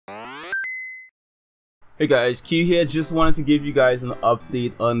Hey guys, Q here. Just wanted to give you guys an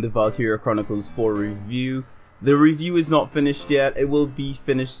update on the Valkyria Chronicles 4 review. The review is not finished yet. It will be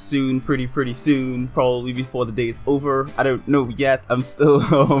finished soon, pretty soon, probably before the day is over. I don't know yet. I'm still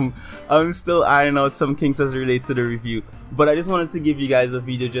ironing out some kinks as it relates to the review. But I just wanted to give you guys a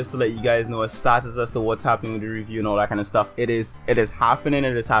video just to let you guys know a status as to what's happening with the review and all that kind of stuff. It is happening.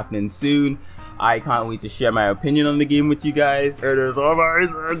 It is happening soon. I can't wait to share my opinion on the game with you guys. It is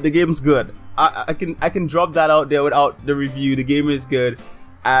amazing. The game's good. I can drop that out there without the review. The game is good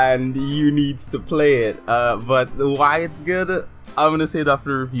and you needs to play it. But why it's good, I'm gonna say that for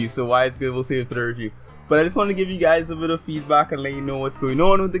the review. So why it's good, we'll save it for the review. But I just want to give you guys a bit of feedback and let you know what's going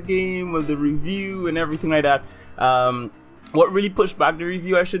on with the game, with the review and everything like that. What really pushed back the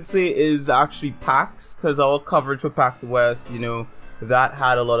review, I should say, is actually PAX, because our coverage for PAX West, you know, that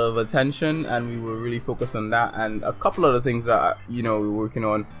had a lot of attention and we were really focused on that, and a couple other things that, you know, we were working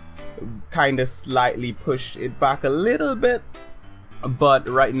on kind of slightly pushed it back a little bit. But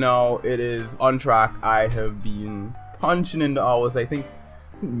right now it is on track. I have been punching in the hours. I think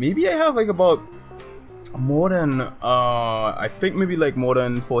maybe I have like about more than I think maybe like more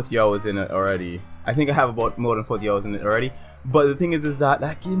than 40 hours in it already. I think I have about more than 40 hours in it already. But the thing is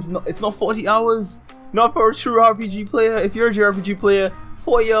that game's not, it's not 40 hours. Not for a true RPG player. If you're a JRPG player,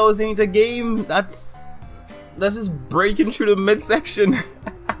 40 hours ain't a game. That's just breaking through the midsection.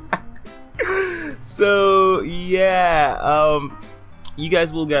 So yeah, you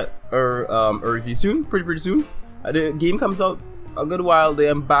guys will get a review soon, pretty soon. The game comes out a good while. The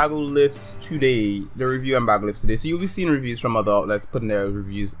embargo lifts today. The review embargo lifts today, so you'll be seeing reviews from other outlets putting their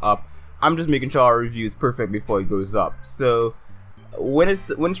reviews up. I'm just making sure our review is perfect before it goes up. So when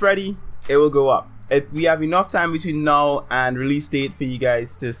it's ready, it will go up. We have enough time between now and release date for you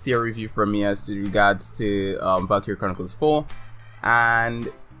guys to see a review from me as to regards to Valkyria Chronicles 4, and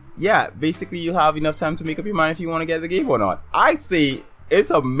yeah, basically you'll have enough time to make up your mind if you want to get the game or not. I'd say it's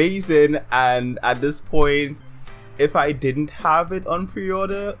amazing, and at this point, if I didn't have it on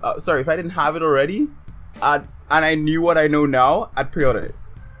pre-order, if I didn't have it already, and I knew what I know now, I'd pre-order it.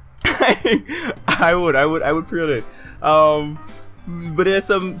 I would pre-order it. But there's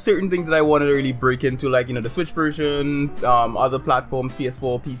some certain things that I wanted to really break into, like, you know, the Switch version, other platforms,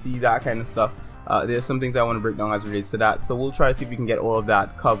 PS4, PC, that kind of stuff. There's some things I want to break down as it relates to that, so we'll try to see if we can get all of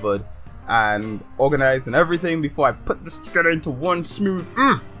that covered and organized and everything before I put this together into one smooth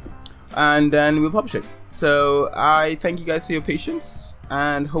and then we'll publish it. So I thank you guys for your patience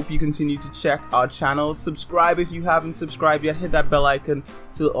and hope you continue to check our channel. Subscribe if you haven't subscribed yet. Hit that bell icon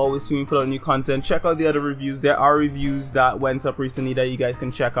so you'll always see me put out new content. Check out the other reviews. There are reviews that went up recently that you guys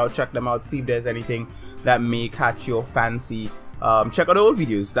can check out. Check them out, see if there's anything that may catch your fancy. Check out the old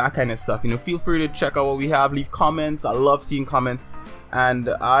videos, that kind of stuff. You know, feel free to check out what we have. Leave comments. I love seeing comments, and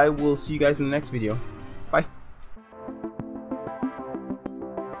I will see you guys in the next video.